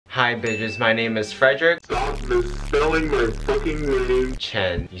Hi bitches, my name is Frederic. Stop misspelling my fucking name.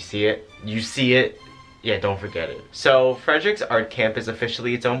 Chen. You see it? You see it? Yeah, don't forget it. So, Frederic's Art Camp is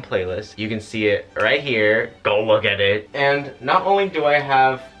officially its own playlist. You can see it right here. Go look at it. And not only do I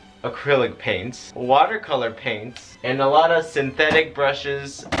have acrylic paints, watercolor paints, and a lot of synthetic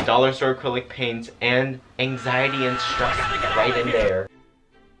brushes, dollar store acrylic paints, and anxiety and stress right in there.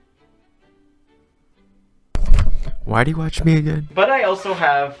 Why do you watch me again? But I also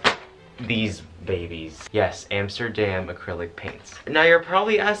have these babies. Yes, Amsterdam acrylic paints. Now you're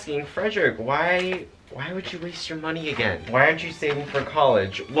probably asking, Frederic, why would you waste your money again? Why aren't you saving for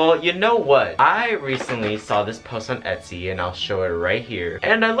college? Well, you know what? I recently saw this post on Etsy, and I'll show it right here.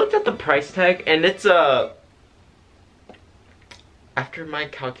 And I looked at the price tag, and it's after my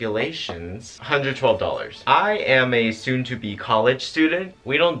calculations, $112. I am a soon-to-be college student.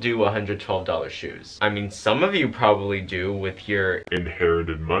 We don't do $112 shoes. I mean, some of you probably do with your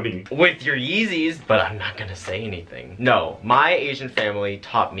Inherited money. with your Yeezys, but I'm not gonna say anything. No, my Asian family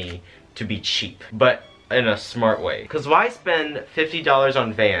taught me to be cheap, but in a smart way. Cause why spend $50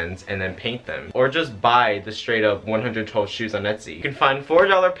 on Vans and then paint them? Or just buy the straight up 112 shoes on Etsy. You can find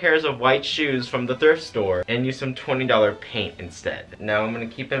 $4 pairs of white shoes from the thrift store and use some $20 paint instead. Now I'm gonna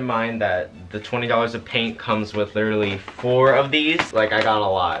keep in mind that the $20 of paint comes with literally 4 of these. Like, I got a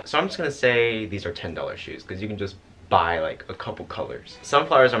lot. So I'm just gonna say these are $10 shoes, cause you can just buy like a couple colors.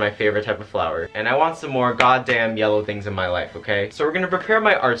 Sunflowers are my favorite type of flower, and I want some more goddamn yellow things in my life, okay? So we're gonna prepare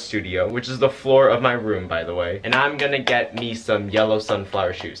my art studio, which is the floor of my room, by the way, and I'm gonna get me some yellow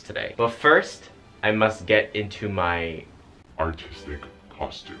sunflower shoes today. But first, I must get into my Artistic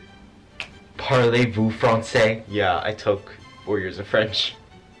costume. Parlez-vous français? Yeah, I took 4 years of French.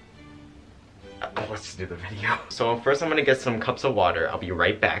 Let's do the video. So first I'm gonna get some cups of water. I'll be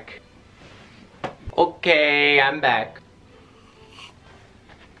right back. Okay, I'm back.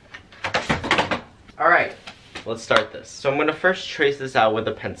 Alright, let's start this. So I'm gonna first trace this out with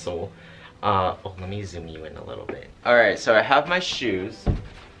a pencil. Oh, let me zoom you in a little bit. Alright, so I have my shoes.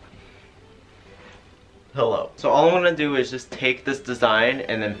 Hello. So all I'm gonna do is just take this design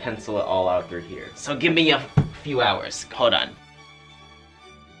and then pencil it all out through here. So give me a few hours. Hold on.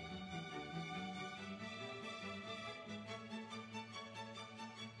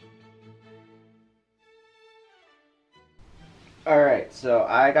 Alright, so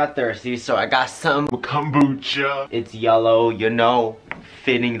I got thirsty, so I got some Kombucha. It's yellow, you know,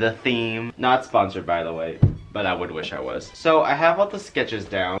 fitting the theme. Not sponsored, by the way, but I would wish I was. So I have all the sketches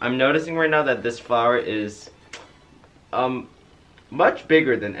down. I'm noticing right now that this flower is much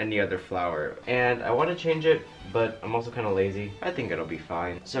bigger than any other flower, and I want to change it, but I'm also kind of lazy. I think it'll be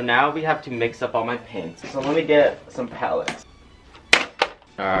fine. So now we have to mix up all my paints. So let me get some palettes.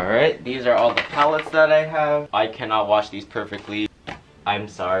 Alright, these are all the palettes that I have. I cannot wash these perfectly. I'm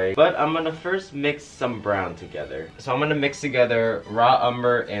sorry. But I'm gonna first mix some brown together. So I'm gonna mix together raw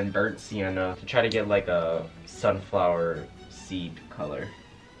umber and burnt sienna to try to get like a sunflower seed color.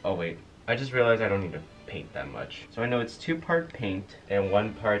 Oh wait, I just realized I don't need to paint that much. So I know it's 2 part paint and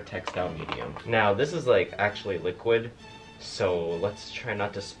 1 part textile medium. Now this is like actually liquid. So let's try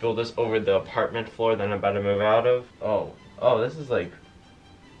not to spill this over the apartment floor that I'm about to move out of. Oh, this is like,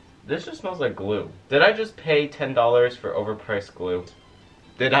 this just smells like glue. Did I just pay $10 for overpriced glue?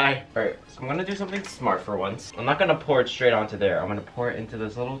 Did I? Alright, so I'm gonna do something smart for once. I'm not gonna pour it straight onto there. I'm gonna pour it into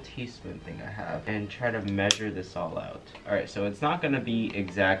this little teaspoon thing I have and try to measure this all out. Alright, so it's not gonna be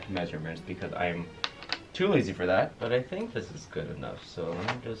exact measurements because I'm too lazy for that. But I think this is good enough. So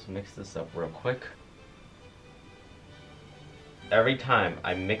let me just mix this up real quick. Every time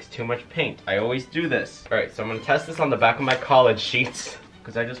I mix too much paint, I always do this. Alright, so I'm gonna test this on the back of my college sheets,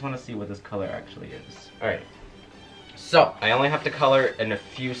 because I just want to see what this color actually is. Alright, so I only have to color in a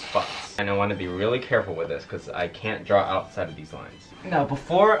few spots, and I want to be really careful with this because I can't draw outside of these lines. Now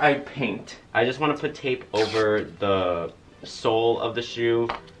before I paint, I just want to put tape over the sole of the shoe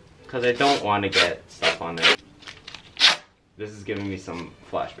because I don't want to get stuff on it. This is giving me some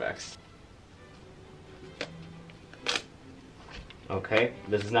flashbacks. Okay,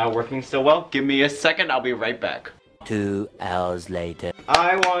 this is not working so well. Give me a second, I'll be right back. 2 hours later.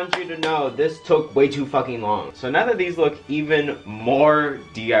 I want you to know this took way too fucking long. So now that these look even more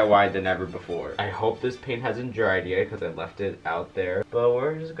DIY than ever before. I hope this paint hasn't dried yet because I left it out there. But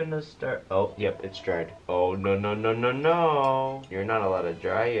we're just gonna start. Oh, yep, it's dried. Oh, no, no, no, no, no. You're not allowed to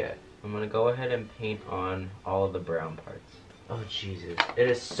dry yet. I'm gonna go ahead and paint on all of the brown parts. Oh, Jesus. It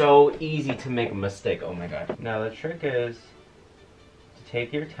is so easy to make a mistake. Oh my God. Now the trick is to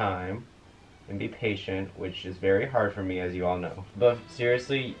take your time and be patient, which is very hard for me, as you all know. But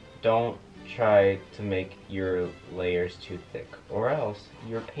seriously, don't try to make your layers too thick, or else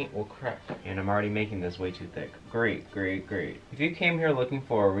your paint will crack. And I'm already making this way too thick. Great, great, great. If you came here looking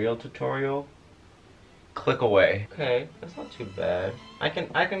for a real tutorial, click away. Okay, that's not too bad. I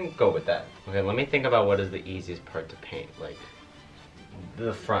can go with that. Okay, let me think about what is the easiest part to paint. Like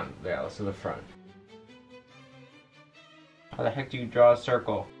the front. Yeah, let's do the front. How the heck do you draw a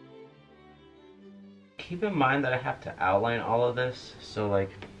circle? Keep in mind that I have to outline all of this, so like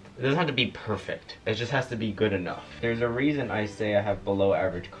it doesn't have to be perfect. It just has to be good enough. There's a reason I say I have below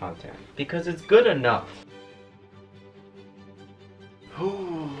average content. Because it's good enough.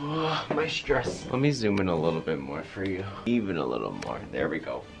 Ooh, my stress. Let me zoom in a little bit more for you. Even a little more. There we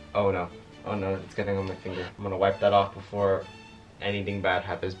go. Oh no. Oh no, it's getting on my finger. I'm gonna wipe that off before anything bad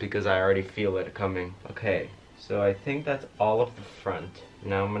happens because I already feel it coming. Okay, so I think that's all of the front.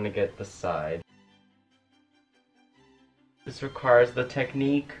 Now I'm gonna get the side. This requires the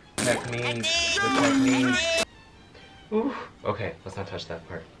technique. Ooh. Okay, let's not touch that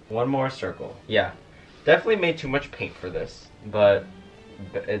part. One more circle. Yeah, definitely made too much paint for this, but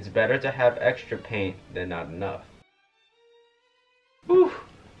it's better to have extra paint than not enough. Whew.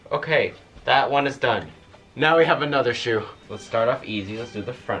 Okay, that one is done. Now we have another shoe. Let's start off easy. Let's do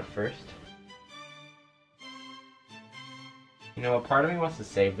the front first. You know, a part of me wants to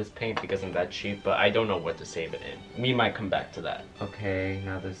save this paint because I'm that cheap, but I don't know what to save it in. We might come back to that. Okay,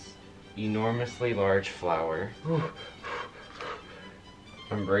 now this enormously large flower.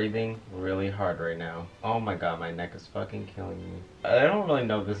 I'm breathing really hard right now. Oh my god, my neck is fucking killing me. I don't really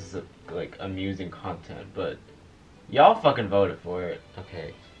know if this is like amusing content, but y'all fucking voted for it.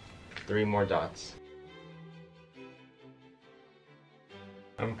 Okay, 3 more dots.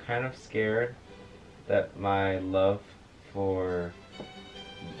 I'm kind of scared that my love for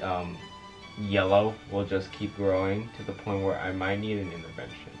yellow will just keep growing to the point where I might need an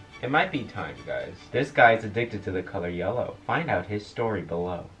intervention. It might be time, guys. This guy is addicted to the color yellow. Find out his story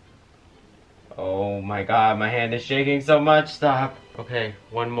below. Oh my god, my hand is shaking so much. Stop. Okay,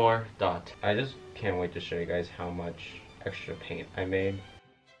 1 more dot. I just can't wait to show you guys how much extra paint I made.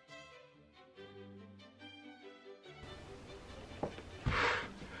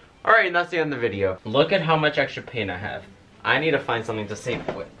 Alright, and that's the end of the video. Look at how much extra paint I have. I need to find something to save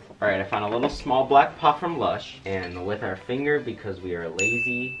it with. Alright, I found a little small black pot from Lush, and with our finger, because we are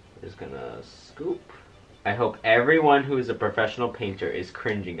lazy, we're just gonna scoop. I hope everyone who is a professional painter is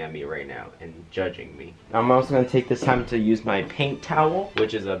cringing at me right now and judging me. I'm also gonna take this time to use my paint towel,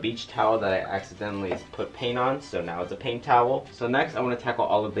 which is a beach towel that I accidentally put paint on, so now it's a paint towel. So next, I want to tackle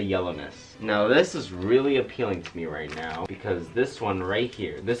all of the yellowness. Now this is really appealing to me right now, because this one right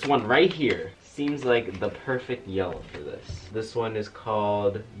here, seems like the perfect yellow for this. This one is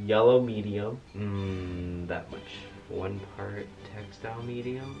called yellow medium. That much. 1 part textile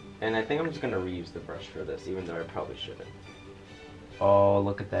medium. And I think I'm just gonna reuse the brush for this, even though I probably shouldn't. Oh,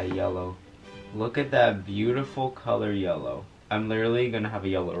 look at that yellow. Look at that beautiful color yellow. I'm literally gonna have a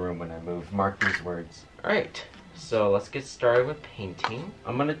yellow room when I move. Mark these words. Alright, so let's get started with painting.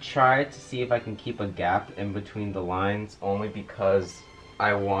 I'm gonna try to see if I can keep a gap in between the lines, only because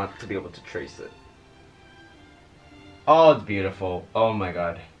I want to be able to trace it. Oh, it's beautiful. Oh my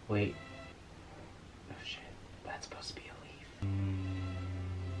god. Wait. Oh shit. That's supposed to be a leaf.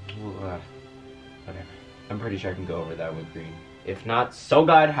 Whatever. I'm pretty sure I can go over that with green. If not, so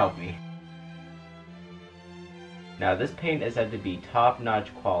God help me. Now this paint is said to be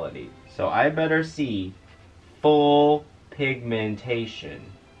top-notch quality, so I better see full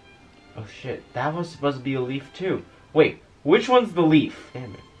pigmentation. Oh shit, that was supposed to be a leaf too. Wait, which one's the leaf?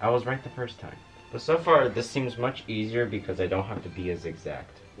 Damn it, I was right the first time. But so far, this seems much easier because I don't have to be as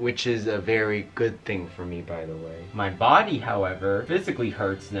exact. Which is a very good thing for me, by the way. My body, however, physically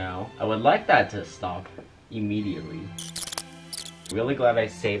hurts now. I would like that to stop immediately. Really glad I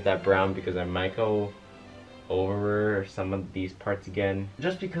saved that brown because I might go over some of these parts again.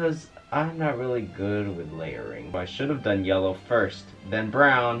 Just because I'm not really good with layering. I should have done yellow first, then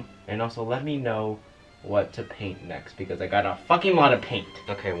brown, and also let me know what to paint next because I got a fucking lot of paint.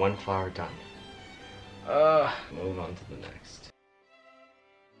 Okay, 1 flower done. Move on to the next.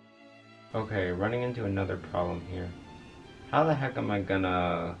 Okay, running into another problem here. How the heck am I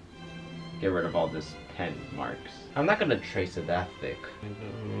gonna get rid of all this pen marks? I'm not gonna trace it that thick.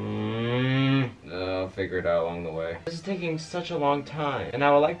 I'll figure it out along the way. This is taking such a long time, and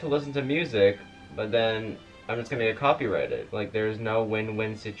I would like to listen to music, but then I'm just gonna get copyrighted. Like, there's no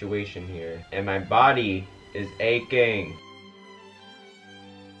win-win situation here, and my body is aching.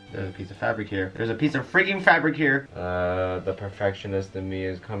 There's a piece of fabric here. There's a piece of freaking fabric here. The perfectionist in me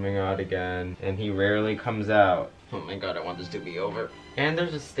is coming out again. And he rarely comes out. Oh my god, I want this to be over. And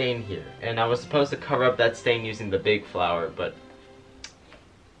there's a stain here. And I was supposed to cover up that stain using the big flour, but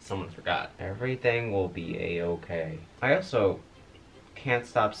someone forgot. Everything will be a-okay. I also can't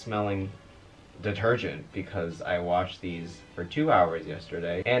stop smelling detergent because I washed these for 2 hours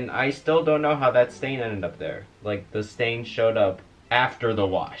yesterday. And I still don't know how that stain ended up there. Like, the stain showed up after the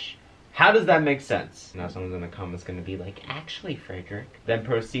wash. How does that make sense? Now someone's in the comments gonna be like, actually, Frederic. Then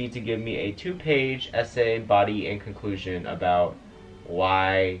proceed to give me a 2-page essay, body, and conclusion about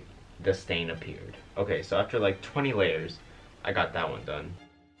why the stain appeared. Okay, so after like 20 layers, I got that one done.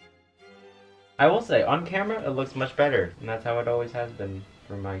 I will say, on camera, it looks much better. And that's how it always has been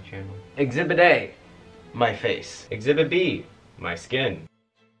for my channel. Exhibit A, my face. Exhibit B, my skin.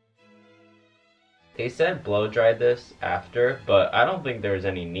 They said blow dry this after, but I don't think there's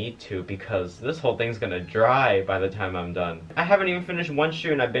any need to because this whole thing's gonna dry by the time I'm done. I haven't even finished one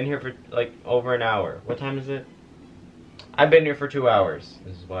shoe and I've been here for like over an hour. What time is it? I've been here for 2 hours.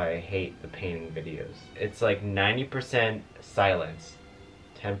 This is why I hate the painting videos. It's like 90% silence,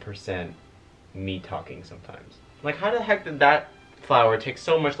 10% me talking sometimes. Like, how the heck did that flower take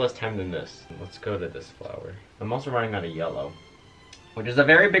so much less time than this? Let's go to this flower. I'm also running out of yellow, which is a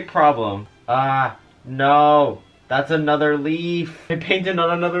very big problem. Ah, no, that's another leaf. I painted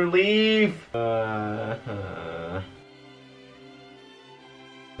on another leaf. Now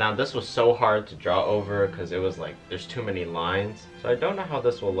this was so hard to draw over because it was like, there's too many lines. So I don't know how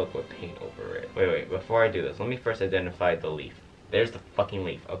this will look with paint over it. Wait, before I do this, let me first identify the leaf. There's the fucking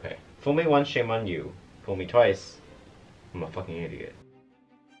leaf, okay. Fool me once, shame on you. Fool me twice, I'm a fucking idiot.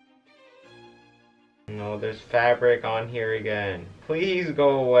 No, there's fabric on here again. Please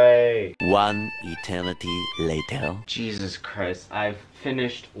go away. One eternity later. Jesus Christ, I've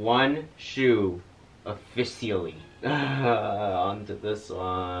finished one shoe officially. Onto this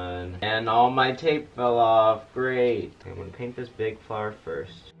one. And all my tape fell off. Great. I'm gonna paint this big flower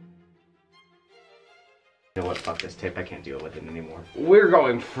first. You know what? Fuck this tape. I can't deal with it anymore. We're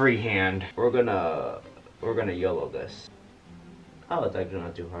going freehand. We're gonna YOLO this. Oh, it's actually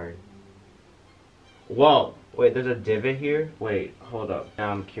not too hard. Whoa! Wait, there's a divot here? Wait, hold up.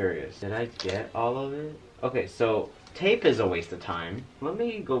 Now I'm curious. Did I get all of it? Okay, so tape is a waste of time. Let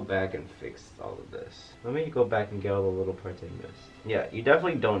me go back and fix all of this. Let me go back and get all the little parts I missed. Yeah, you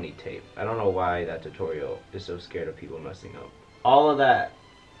definitely don't need tape. I don't know why that tutorial is so scared of people messing up. All of that.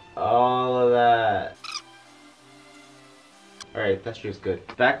 All of that. Alright, that's just good.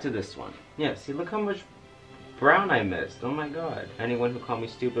 Back to this one. Yeah, see, look how much brown I missed. Oh my god. Anyone who called me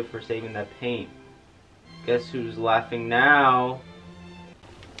stupid for saving that paint. Guess who's laughing now?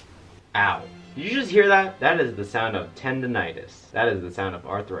 Ow. Did you just hear that? That is the sound of tendonitis. That is the sound of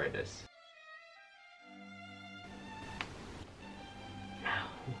arthritis. Ow.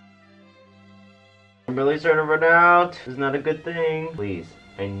 I'm really starting to run out. This is not a good thing. Please,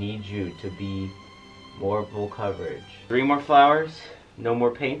 I need you to be more full coverage. 3 more flowers. No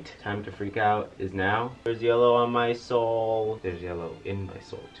more paint. Time to freak out is now. There's yellow on my soul. There's yellow in my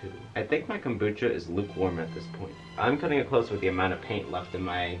soul too. I think my kombucha is lukewarm at this point. I'm cutting it close with the amount of paint left in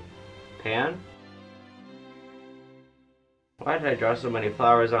my pan. Why did I draw so many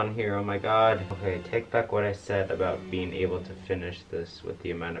flowers on here? Oh my god. Okay, take back what I said about being able to finish this with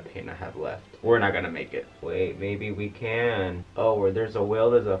the amount of paint I have left. We're not gonna make it. Wait, maybe we can. Oh, where there's a will,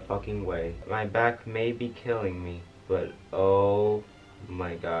 there's a fucking way. My back may be killing me, but oh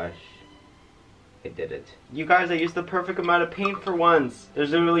my gosh, I did it. You guys, I used the perfect amount of paint for once. There's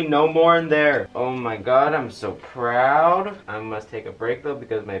literally no more in there. Oh my god, I'm so proud. I must take a break though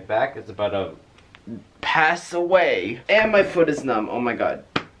because my back is about to pass away. And my foot is numb, oh my god.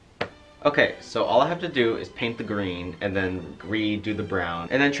 Okay, so all I have to do is paint the green and then redo the brown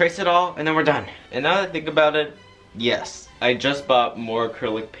and then trace it all and then we're done. And now that I think about it, yes, I just bought more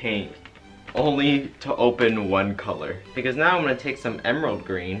acrylic paint only to open one color. Because now I'm gonna take some emerald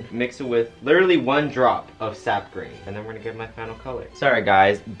green, mix it with literally 1 drop of sap green, and then we're gonna get my final color. Sorry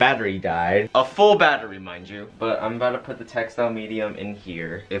guys, battery died. A full battery, mind you. But I'm about to put the textile medium in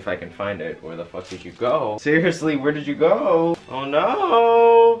here, if I can find it. Where the fuck did you go? Seriously, where did you go? Oh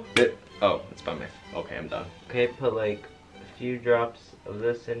no! Oh, it's by my, okay, I'm done. Okay, put like a few drops of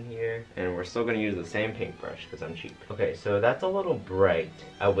this in here, and we're still gonna use the same paintbrush because I'm cheap. Okay, so that's a little bright.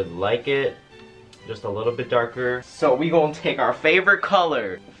 I would like it just a little bit darker. So we gonna take our favorite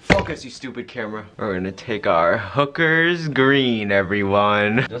color. Focus, you stupid camera. We're gonna take our hooker's green,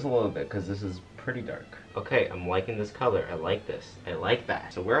 everyone. Just a little bit because this is pretty dark. Okay, I'm liking this color. I like this. I like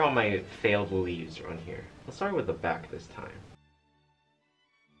that. So where are all my failed leaves on here? Let's start with the back this time.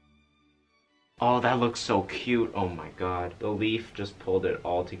 Oh, that looks so cute. Oh my god. The leaf just pulled it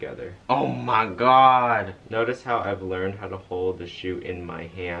all together. Oh my god. Notice how I've learned how to hold the shoe in my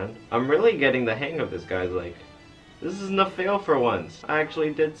hand. I'm really getting the hang of this, guys. Like, this isn't a fail for once. I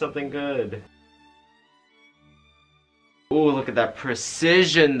actually did something good. Ooh, look at that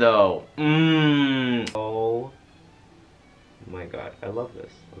precision though. Oh my god, I love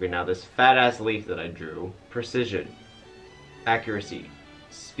this. Okay, now this fat ass leaf that I drew. Precision. Accuracy.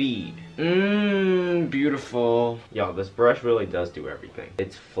 Speed. Beautiful. Y'all, this brush really does do everything.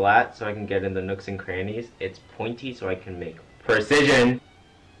 It's flat so I can get in the nooks and crannies. It's pointy so I can make precision.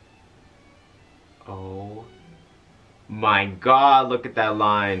 Oh my god, look at that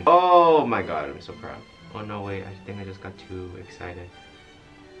line. Oh my god, I'm so proud. Oh no, wait, I think I just got too excited.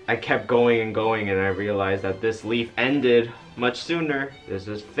 I kept going and going and I realized that this leaf ended much sooner. This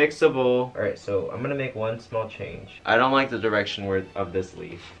is fixable. Alright, so I'm gonna make one small change. I don't like the direction of this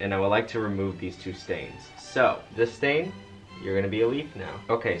leaf, and I would like to remove these two stains. So, this stain, you're gonna be a leaf now.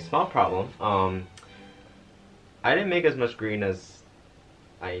 Okay, small problem. I didn't make as much green as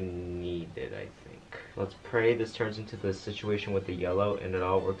I needed, I think. Let's pray this turns into the situation with the yellow and it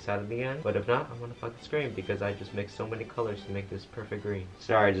all works out in the end. But if not, I'm gonna fucking scream because I just mixed so many colors to make this perfect green.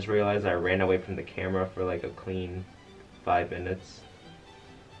 Sorry, I just realized I ran away from the camera for like a clean 5 minutes.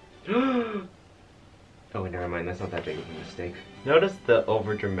 Oh, never mind, that's not that big of a mistake. Notice the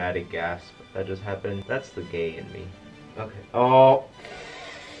over-dramatic gasp that just happened? That's the gay in me. Okay. Oh!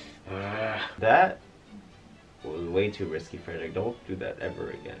 That was way too risky, Frederic. Don't do that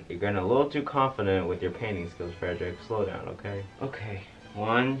ever again. You're getting a little too confident with your painting skills, Frederic. Slow down, okay? Okay.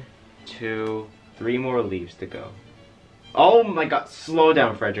 1, 2, 3 more leaves to go. Oh my god, slow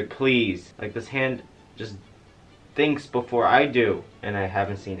down, Frederic, please. Like, this hand just thinks before I do. And I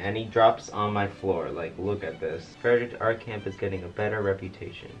haven't seen any drops on my floor. Like, look at this. Frederic Art Camp is getting a better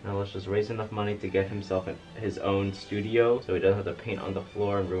reputation. Now let's just raise enough money to get himself his own studio so he doesn't have to paint on the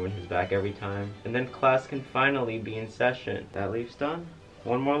floor and ruin his back every time. And then class can finally be in session. That leaf's done.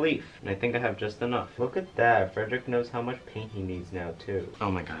 One more leaf. And I think I have just enough. Look at that. Frederic knows how much paint he needs now too.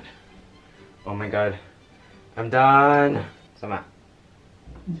 Oh my god. Oh my god. I'm done. Sama.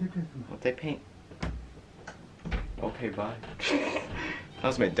 I'll take paint. Okay, bye. That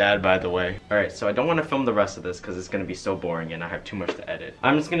was my dad, by the way. Alright, so I don't want to film the rest of this because it's going to be so boring and I have too much to edit.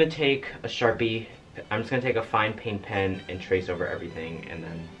 I'm just going to take a Sharpie, I'm just going to take a fine paint pen and trace over everything and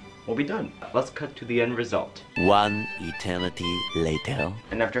then we'll be done. Let's cut to the end result. 1 eternity later.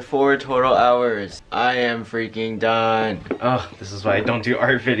 And after 4 total hours, I am freaking done. Oh, this is why I don't do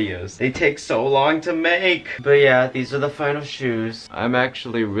art videos. They take so long to make. But yeah, these are the final shoes. I'm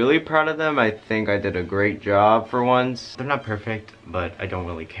actually really proud of them. I think I did a great job for once. They're not perfect, but I don't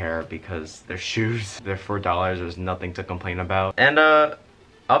really care because they're shoes. They're $4. There's nothing to complain about. And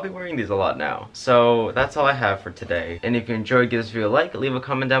I'll be wearing these a lot now. So that's all I have for today. And if you enjoyed, give this video a like, leave a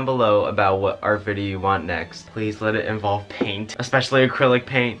comment down below about what art video you want next. Please let it involve paint, especially acrylic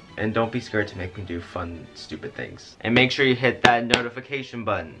paint. And don't be scared to make me do fun, stupid things. And make sure you hit that notification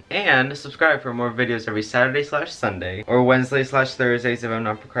button. And subscribe for more videos every Saturday/Sunday or Wednesday/Thursdays if I'm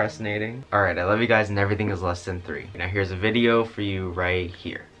not procrastinating. Alright, I love you guys and everything is less than 3. Now here's a video for you right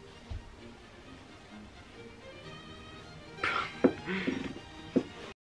here.